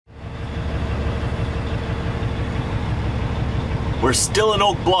We're still in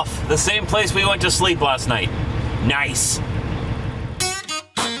Oak Bluff, the same place we went to sleep last night. Nice.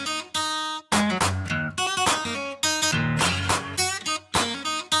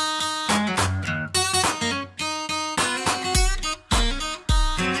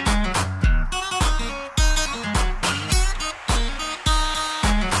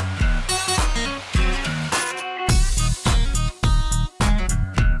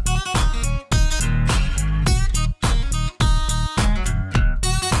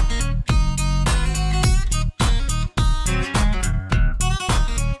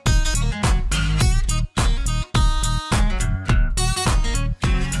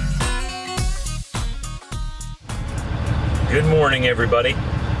 Good morning, everybody.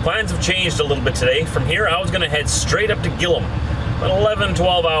 Plans have changed a little bit today. From here, I was gonna head straight up to Gillum, about 11,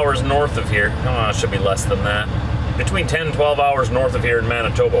 12 hours north of here. Oh, it should be less than that. Between 10 and 12 hours north of here in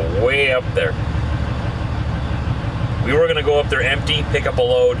Manitoba, way up there. We were gonna go up there empty, pick up a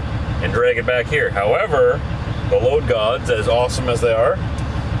load, and drag it back here. However, the load gods, as awesome as they are,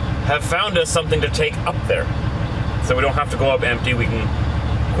 have found us something to take up there. So we don't have to go up empty. We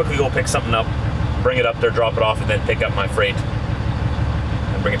can quickly go pick something up, bring it up there, drop it off, and then pick up my freight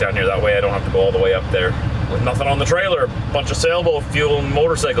and bring it down here. That way I don't have to go all the way up there with nothing on the trailer, a bunch of sailboat fuel and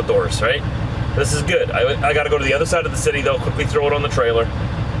motorcycle doors, right? This is good. I gotta go to the other side of the city though, quickly throw it on the trailer,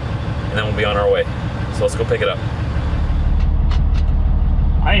 and then we'll be on our way. So let's go pick it up.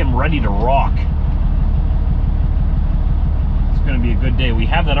 I am ready to rock. It's gonna be a good day. We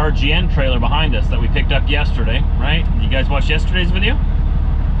have that RGN trailer behind us that we picked up yesterday, right? You guys watched yesterday's video?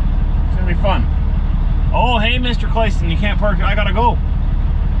 It's gonna be fun. Oh, hey, Mr. Clayson, you can't park. I gotta go.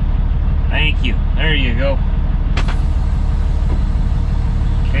 Thank you. There you go.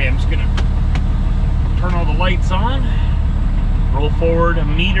 Okay, I'm just gonna turn all the lights on. Roll forward a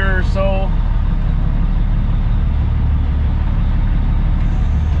meter or so.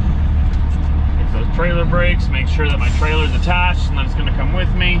 Take those trailer brakes. Make sure that my trailer's attached and that it's gonna come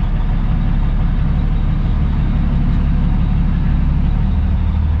with me.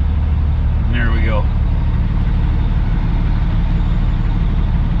 There we go.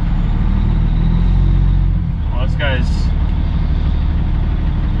 Well, this guy's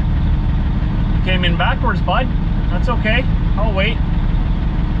came in backwards, bud. That's okay. I'll wait.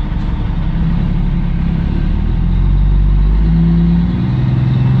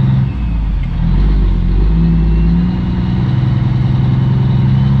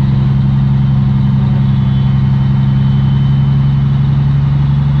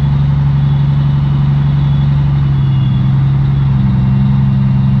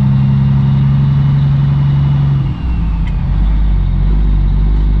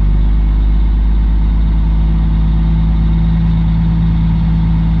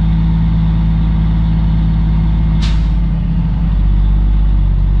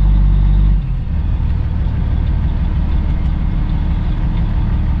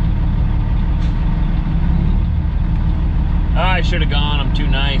 I should have gone. I'm too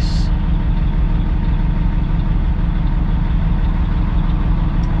nice.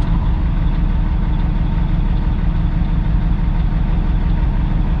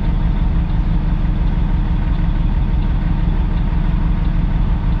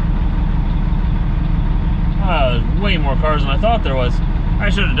 There's way more cars than I thought there was. I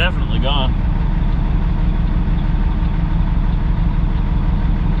should have definitely gone.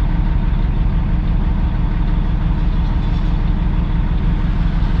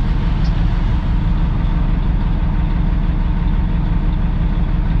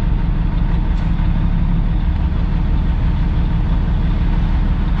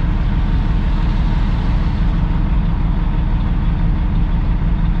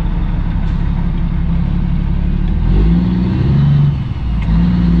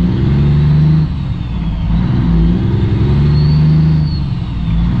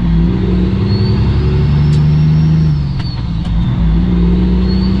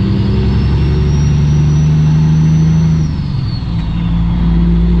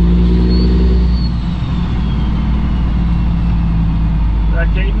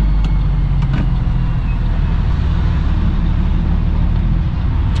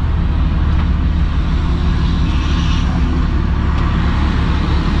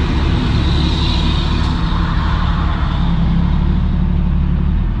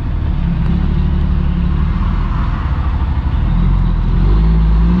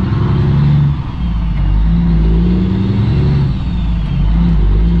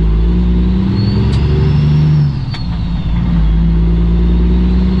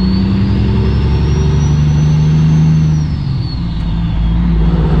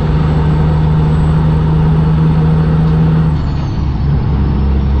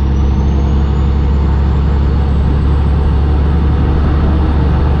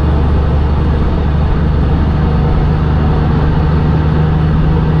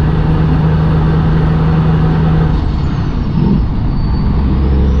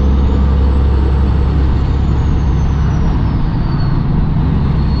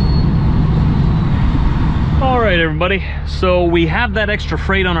 everybody. So we have that extra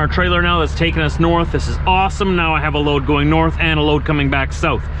freight on our trailer now that's taking us north. This is awesome. Now I have a load going north and a load coming back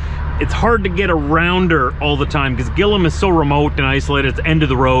south. It's hard to get around her all the time because Gillam is so remote and isolated. It's the end of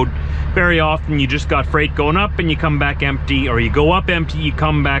the road. Very often you just got freight going up and you come back empty, or you go up empty, you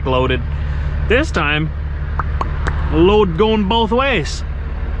come back loaded. This time, load going both ways.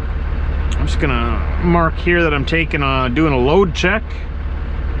 I'm just gonna mark here that I'm taking doing a load check.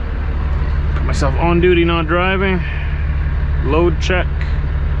 Put myself on duty, not driving. Load check.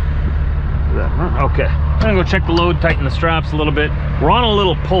 Okay, I'm gonna go check the load, tighten the straps a little bit. We're on a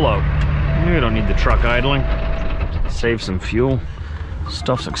little pullout. We don't need the truck idling. Save some fuel.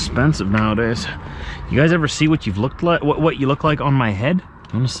 Stuff's expensive nowadays. You guys ever see what you've looked like? What you look like on my head?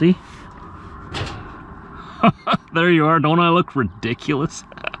 You wanna see? There you are. Don't I look ridiculous?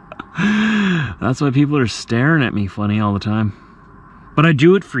 That's why people are staring at me funny all the time. But I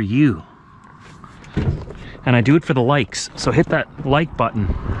do it for you. And I do it for the likes. So hit that like button.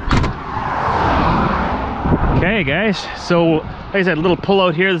 Okay guys, so like I said, a little pull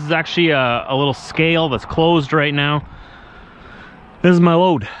out here. This is actually a little scale that's closed right now. This is my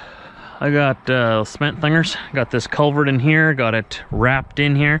load. I got cement thingers. Got this culvert in here, got it wrapped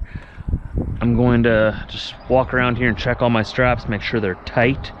in here. I'm going to just walk around here and check all my straps, make sure they're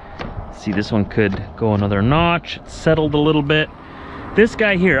tight. See, this one could go another notch. It's settled a little bit. This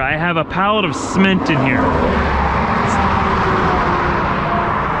guy here, I have a pallet of cement in here.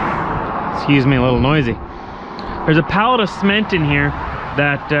 Excuse me, a little noisy. There's a pallet of cement in here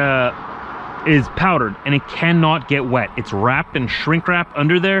that is powdered and it cannot get wet. It's wrapped and shrink wrapped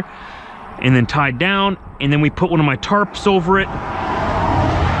under there and then tied down, and then we put one of my tarps over it,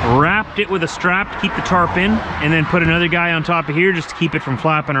 wrapped it with a strap to keep the tarp in, and then put another guy on top of here just to keep it from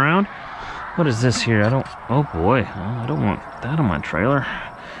flapping around. What is this here? Oh boy, I don't want that on my trailer.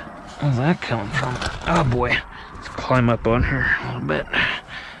 Where's that coming from? Oh boy, let's climb up on here a little bit.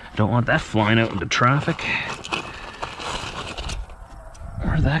 Don't want that flying out into traffic.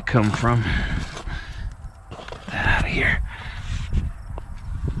 Where'd that come from? Get that out of here.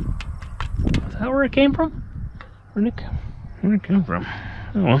 Is that where it came from? Where'd it come from?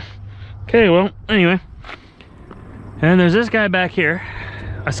 Oh well. Okay, well, anyway. And there's this guy back here.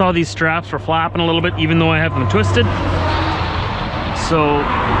 I saw these straps were flapping a little bit, even though I have them twisted. So,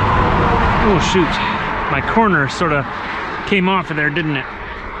 oh shoot. My corner sort of came off of there, didn't it?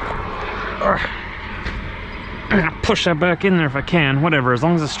 I'm gonna push that back in there if I can. Whatever, as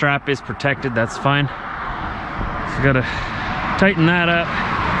long as the strap is protected, that's fine. So gotta tighten that up.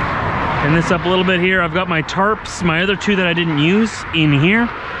 And this up a little bit here. I've got my tarps, my other two that I didn't use, in here.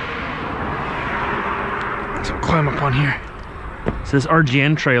 So climb up on here. So this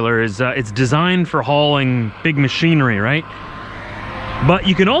RGN trailer is it's designed for hauling big machinery, right? But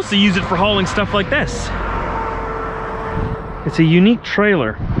you can also use it for hauling stuff like this. It's a unique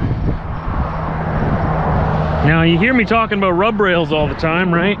trailer. Now you hear me talking about rub rails all the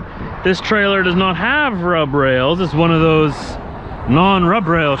time, right? This trailer does not have rub rails. It's one of those non-rub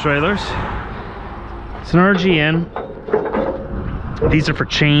rail trailers. It's an RGN. These are for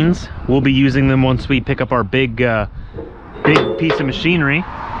chains. We'll be using them once we pick up our big piece of machinery.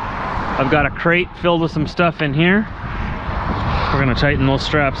 I've got a crate filled with some stuff in here. We're gonna tighten those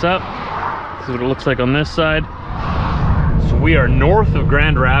straps up. This is what it looks like on this side. So we are north of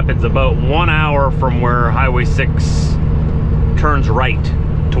Grand Rapids, about 1 hour from where Highway 6 turns right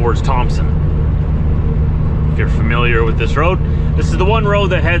towards Thompson. If you're familiar with this road, this is the one road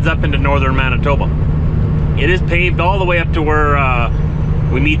that heads up into northern Manitoba. It is paved all the way up to where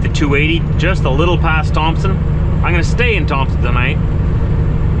we meet the 280, just a little past Thompson. I'm gonna stay in Thompson tonight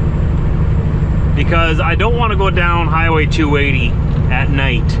because I don't want to go down Highway 280 at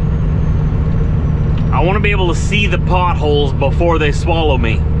night. I want to be able to see the potholes before they swallow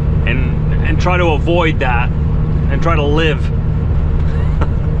me and try to avoid that and try to live.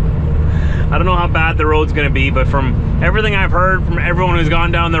 I don't know how bad the road's gonna be, but from everything I've heard from everyone who's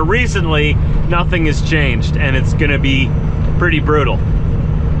gone down there recently, nothing has changed and it's gonna be pretty brutal.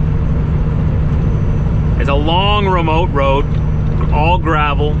 It's a long remote road, all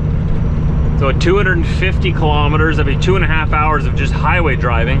gravel. So at 250 kilometers, that'd be 2.5 hours of just highway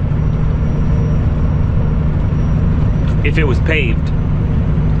driving if it was paved.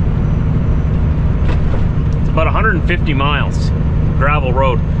 It's about 150 miles gravel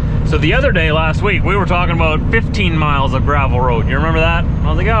road. So the other day last week, we were talking about 15 miles of gravel road. You remember that? I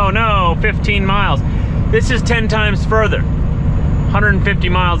was like, oh no, 15 miles. This is 10 times further. 150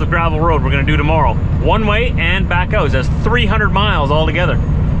 miles of gravel road we're gonna do tomorrow. One way and back out. That's 300 miles altogether.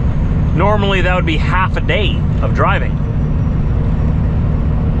 Normally that would be half a day of driving.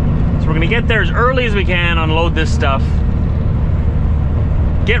 So we're we're gonna get there as early as we can, unload this stuff,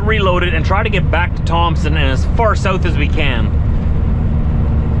 get reloaded, and try to get back to Thompson and as far south as we can.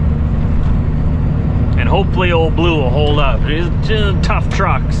 And hopefully old Blue will hold up. It's a tough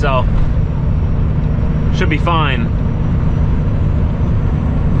truck, so should be fine.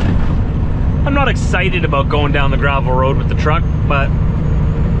 I'm not excited about going down the gravel road with the truck, but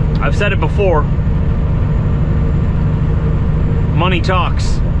I've said it before. Money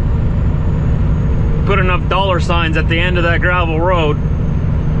talks. Put enough dollar signs at the end of that gravel road,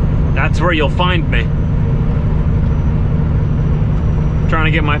 that's where you'll find me. Trying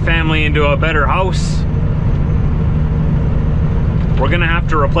to get my family into a better house. We're gonna have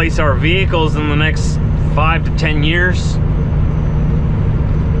to replace our vehicles in the next 5 to 10 years.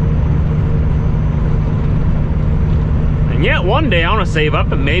 And yet one day I want to save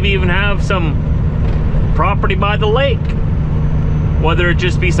up and maybe even have some property by the lake. Whether it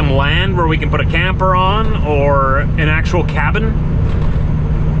just be some land where we can put a camper on or an actual cabin.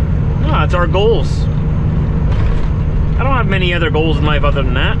 No, that's our goals. I don't have many other goals in life other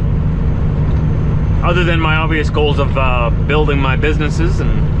than that. Other than my obvious goals of building my businesses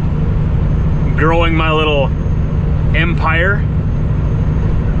and growing my little empire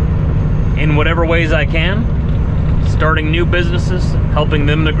in whatever ways I can. Starting new businesses, helping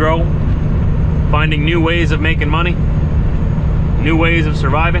them to grow, finding new ways of making money, new ways of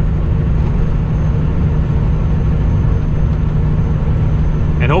surviving.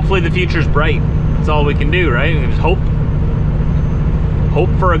 And hopefully the future's bright. That's all we can do, right? We just hope. Hope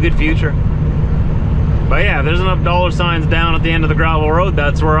for a good future. But yeah, if there's enough dollar signs down at the end of the gravel road,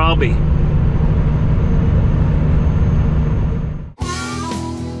 that's where I'll be.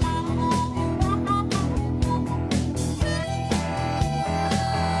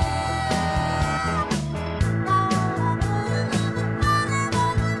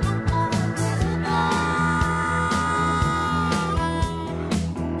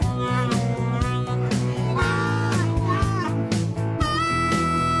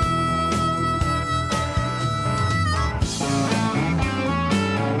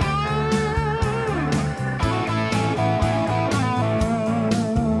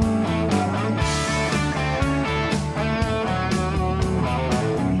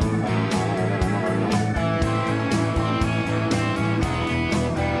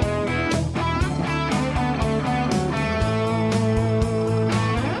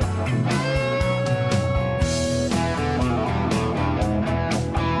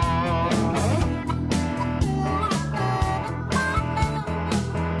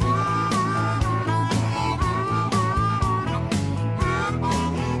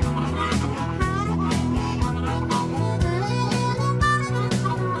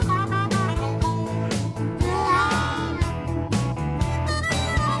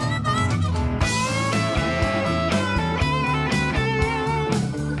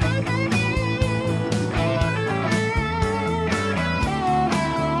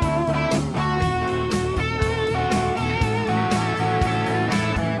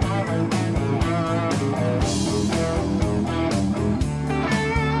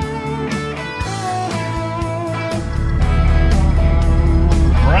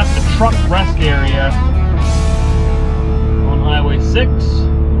 Truck rest area on Highway 6.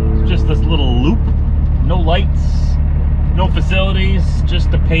 It's just this little loop. No lights, no facilities, just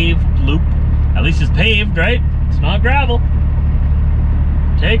a paved loop. At least it's paved, right? It's not gravel.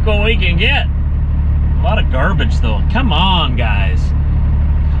 Take what we can get. A lot of garbage though. Come on, guys.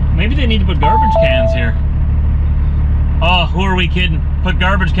 Maybe they need to put garbage cans here. Oh, who are we kidding? Put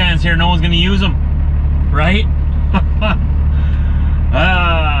garbage cans here, no one's gonna use them. Right?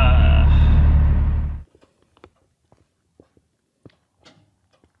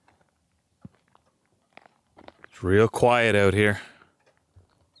 It's real quiet out here.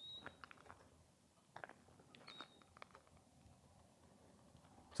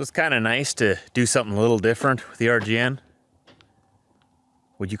 So it's kind of nice to do something a little different with the RGN.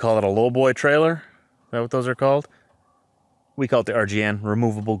 Would you call it a lowboy trailer? Is that what those are called? We call it the RGN,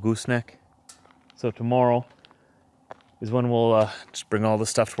 removable gooseneck. So tomorrow is when we'll just bring all the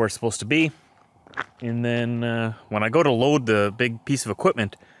stuff to where it's supposed to be. And then when I go to load the big piece of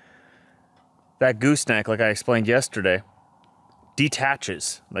equipment, that gooseneck, like I explained yesterday,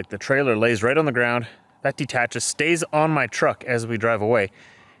 detaches. Like the trailer lays right on the ground, that detaches, stays on my truck as we drive away.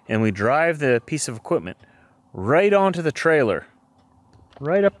 And we drive the piece of equipment right onto the trailer,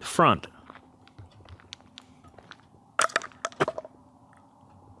 right up the front.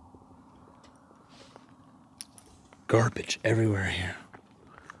 Garbage everywhere here.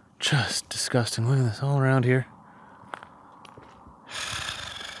 Just disgusting. Look at this all around here.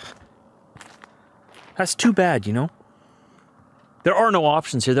 That's too bad, you know? There are no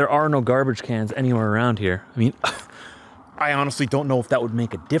options here. There are no garbage cans anywhere around here. I mean, I honestly don't know if that would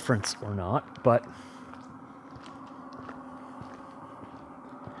make a difference or not, but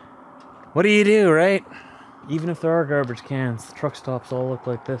what do you do, right? Even if there are garbage cans, the truck stops all look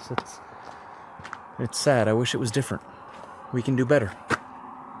like this. It's sad. I wish it was different. We can do better.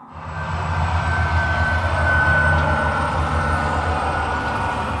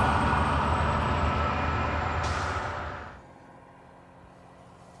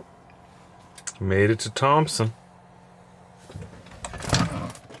 Made it to Thompson.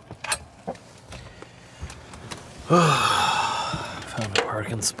 Found a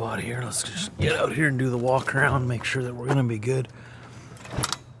parking spot here. Let's just get out here and do the walk around, make sure that we're gonna be good.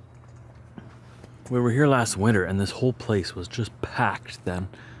 We were here last winter and this whole place was just packed then.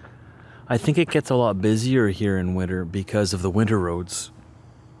 I think it gets a lot busier here in winter because of the winter roads.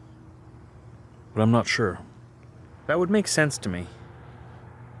 But I'm not sure. That would make sense to me,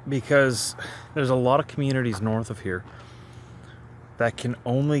 because there's a lot of communities north of here that can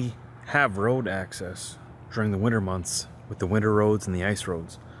only have road access during the winter months with the winter roads and the ice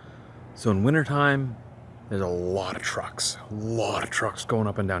roads. So in wintertime, there's a lot of trucks going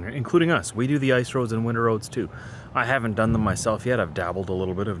up and down here, including us. We do the ice roads and winter roads too. I haven't done them myself yet. I've dabbled a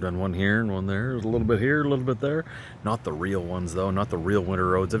little bit. I've done one here and one there, a little bit here, a little bit there. Not the real ones though, not the real winter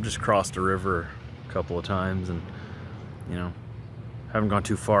roads. I've just crossed a river a couple of times and, you know, haven't gone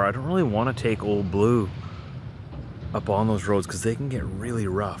too far. I don't really want to take Old Blue up on those roads because they can get really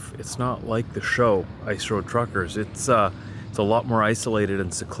rough. It's not like the show Ice Road Truckers. It's a lot more isolated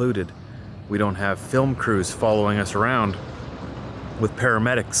and secluded. We don't have film crews following us around with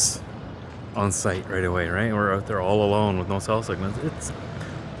paramedics on site right away, right? We're out there all alone with no cell signals. It's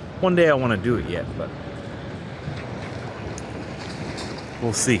one day I want to do it yet, but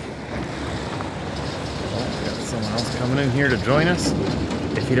we'll see. Oh, got someone else coming in here to join us.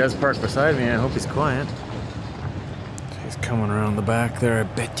 If he does park beside me, I hope he's quiet. He's coming around the back there. I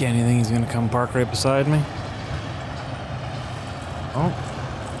bet you anything he's gonna come park right beside me. Oh.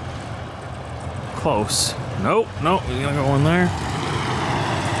 Close. Nope, nope, he's gonna go in there.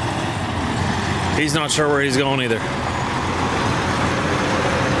 He's not sure where he's going either.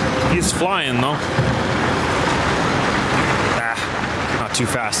 He's flying though. Ah, not too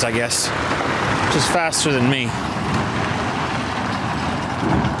fast, I guess. Just faster than me.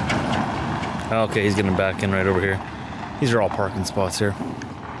 Okay, he's getting back in right over here. These are all parking spots here.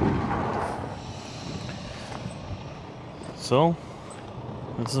 So,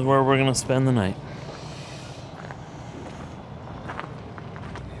 this is where we're gonna spend the night.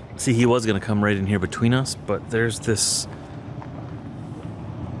 See, he was gonna come right in here between us, but there's this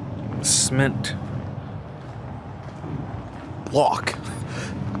cement block.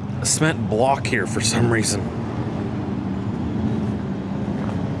 A cement block here for some reason.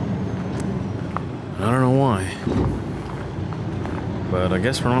 I don't know why. But I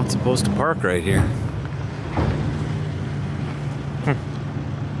guess we're not supposed to park right here.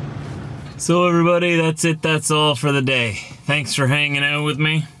 So everybody, that's it. That's all for the day. Thanks for hanging out with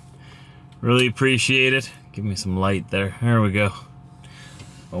me. Really appreciate it. Give me some light there. There we go.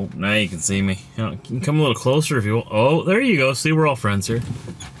 Oh, now you can see me. You can come a little closer if you want. Oh, there you go. See, we're all friends here.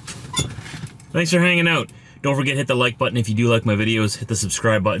 Thanks for hanging out. Don't forget to hit the like button if you do like my videos. Hit the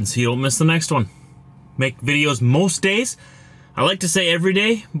subscribe button so you don't miss the next one. Make videos most days. I like to say every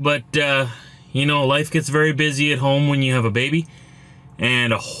day, but you know, life gets very busy at home when you have a baby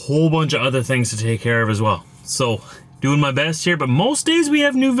and a whole bunch of other things to take care of as well. So, doing my best here, but most days we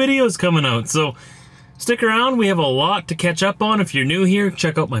have new videos coming out. So, stick around. We have a lot to catch up on. If you're new here,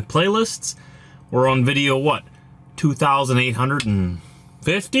 check out my playlists. We're on video, what?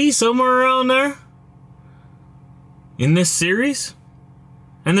 2,850? Somewhere around there? In this series?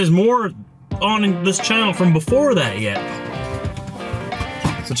 And there's more on this channel from before that yet.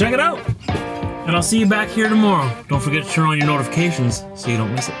 So check it out. And I'll see you back here tomorrow. Don't forget to turn on your notifications so you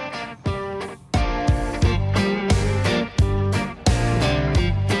don't miss it.